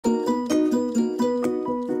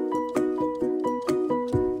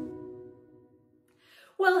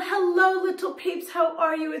little peeps, how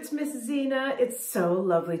are you? It's Miss Zena. It's so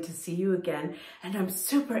lovely to see you again, and I'm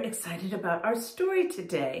super excited about our story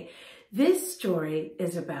today. This story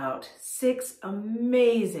is about 6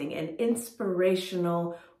 amazing and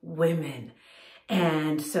inspirational women.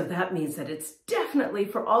 And so that means that it's definitely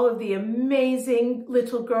for all of the amazing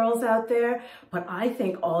little girls out there, but I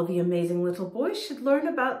think all the amazing little boys should learn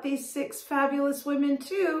about these 6 fabulous women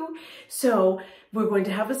too. So we're going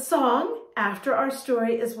to have a song after our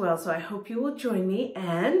story as well. So I hope you will join me.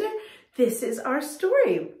 And this is our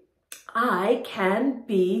story. I Can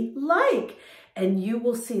Be Like. And you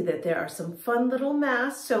will see that there are some fun little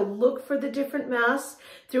masks. So look for the different masks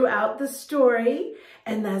throughout the story.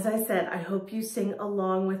 And as I said, I hope you sing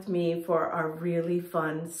along with me for our really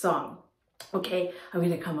fun song. Okay, I'm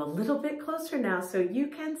going to come a little bit closer now so you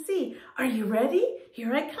can see. Are you ready?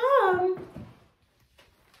 Here I come.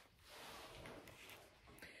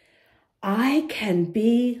 I Can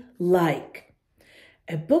Be Like.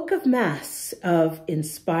 A book of masks of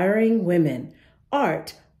inspiring women.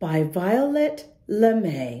 Art by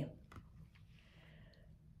Lemay.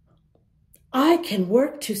 I can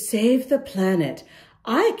work to save the planet.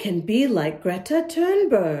 I can be like Greta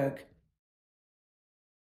Thunberg.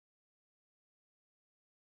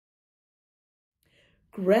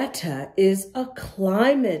 Greta is a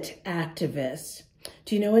climate activist.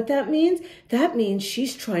 Do you know what that means? That means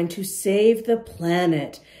she's trying to save the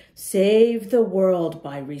planet, save the world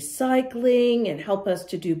by recycling and help us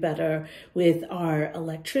to do better with our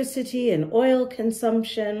electricity and oil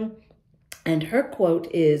consumption. And her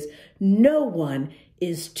quote is, "No one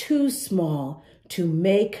is too small to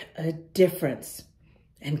make a difference."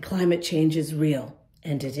 And climate change is real,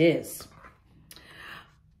 and it is.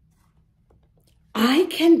 I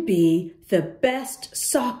can be the best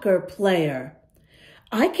soccer player.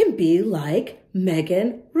 I can be like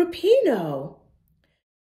Megan Rapinoe.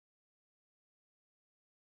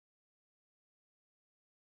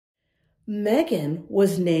 Megan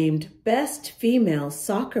was named Best Female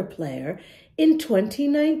Soccer Player in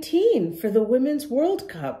 2019 for the Women's World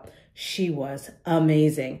Cup. She was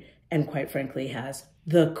amazing and quite frankly has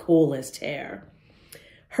the coolest hair.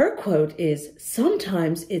 Her quote is,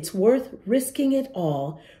 "Sometimes it's worth risking it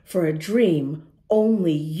all for a dream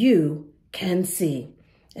only you can see."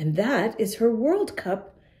 And that is her World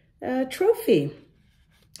Cup trophy.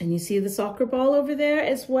 And you see the soccer ball over there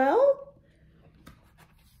as well?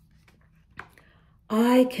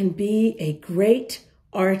 I can be a great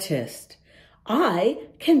artist. I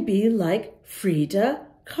can be like Frida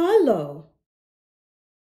Kahlo.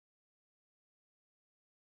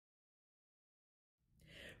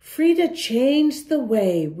 Frida changed the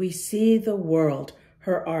way we see the world.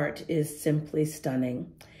 Her art is simply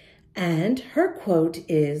stunning. And her quote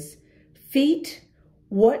is, "Feet,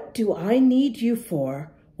 what do I need you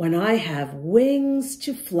for when I have wings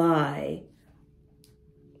to fly?"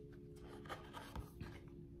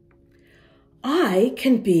 I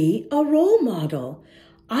can be a role model.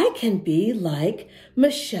 I can be like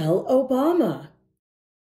Michelle Obama.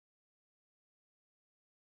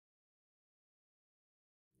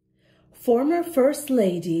 Former First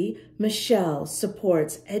Lady Michelle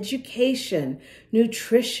supports education,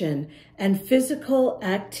 nutrition, and physical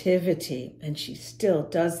activity, and she still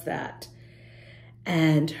does that.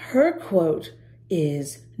 And her quote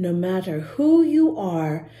is, "No matter who you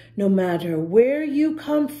are, no matter where you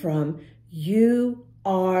come from, you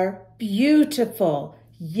are beautiful."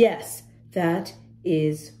 Yes, that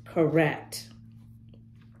is correct.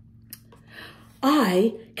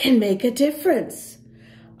 I can make a difference.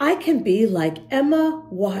 I can be like Emma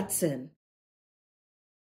Watson.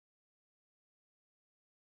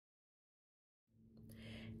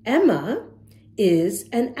 Emma is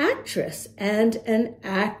an actress and an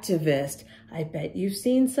activist. I bet you've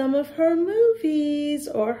seen some of her movies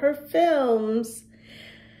or her films.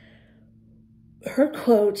 Her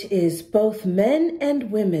quote is, "Both men and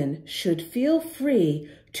women should feel free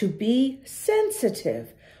to be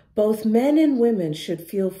sensitive. Both men and women should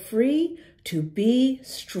feel free to be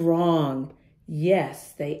strong."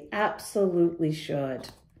 Yes, they absolutely should.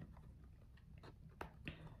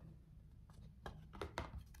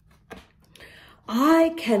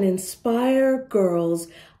 I can inspire girls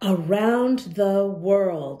around the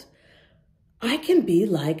world. I can be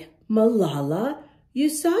like Malala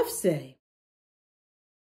Yousafzai.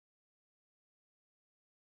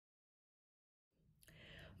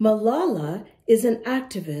 Malala is an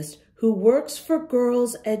activist who works for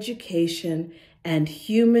girls' education and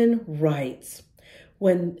human rights.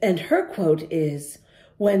 And her quote is,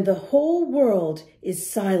 "When the whole world is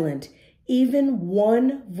silent, even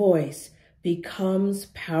one voice becomes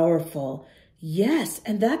powerful." Yes,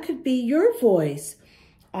 and that could be your voice.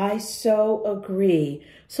 I so agree.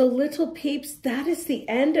 So little peeps, that is the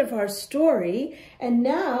end of our story. And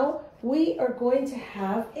now we are going to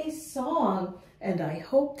have a song. And I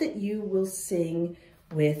hope that you will sing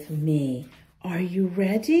with me. Are you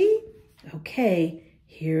ready? Okay,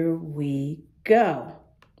 here we go.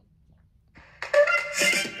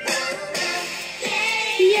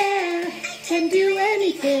 Yeah, can do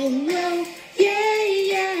anything. Well,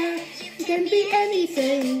 yeah, can be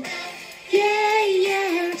anything.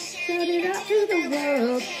 Yeah, shout it out to the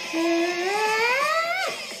world. Yeah,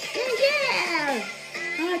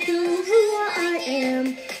 I know who I am.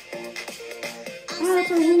 I know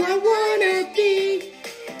who I wanna be.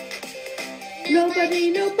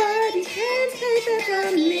 Nobody can take that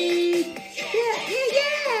from me.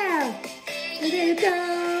 Yeah. Let it go.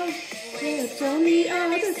 It's on the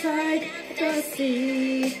other side of the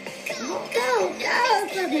sea. Go,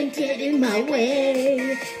 something get in my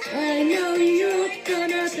way. I know you're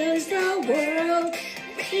gonna face the world.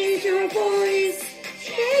 Need your voice.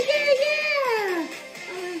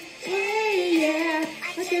 Yeah.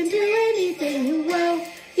 I can do anything. Well,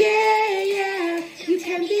 yeah. You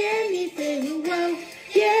can be anything. Well,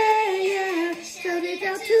 yeah. Shout it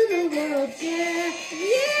out to the world. Yeah.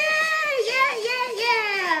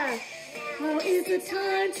 Now is the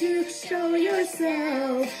time to show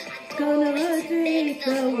yourself. Gonna make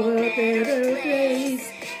the world a better place.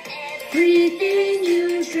 Everything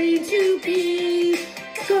you dream to be.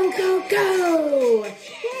 Go.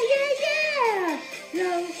 Yeah.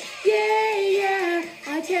 No, yeah.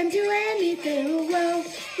 I can do anything. Well,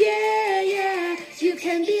 yeah. You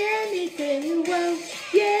can be anything. Well,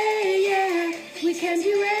 yeah. We can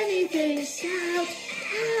do anything. Shout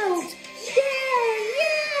out. Yeah.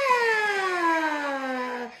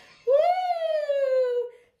 Woo!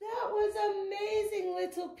 That was amazing,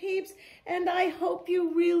 little peeps. And I hope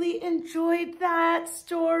you really enjoyed that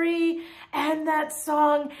story and that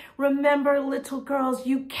song. Remember, little girls,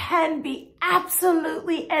 you can be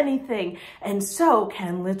absolutely anything. And so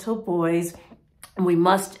can little boys. And we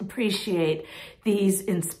must appreciate these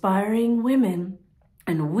inspiring women.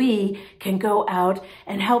 And we can go out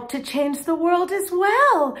and help to change the world as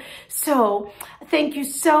well. So thank you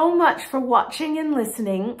so much for watching and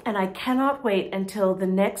listening. And I cannot wait until the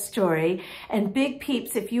next story. And big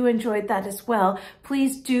peeps, if you enjoyed that as well,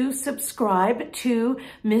 please do subscribe to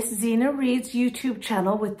Miss Zena Reed's YouTube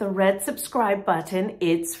channel with the red subscribe button.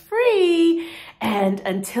 It's free. And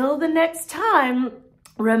until the next time,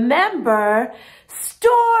 remember,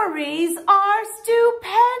 stories are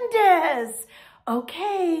stupendous.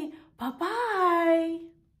 Okay, bye-bye.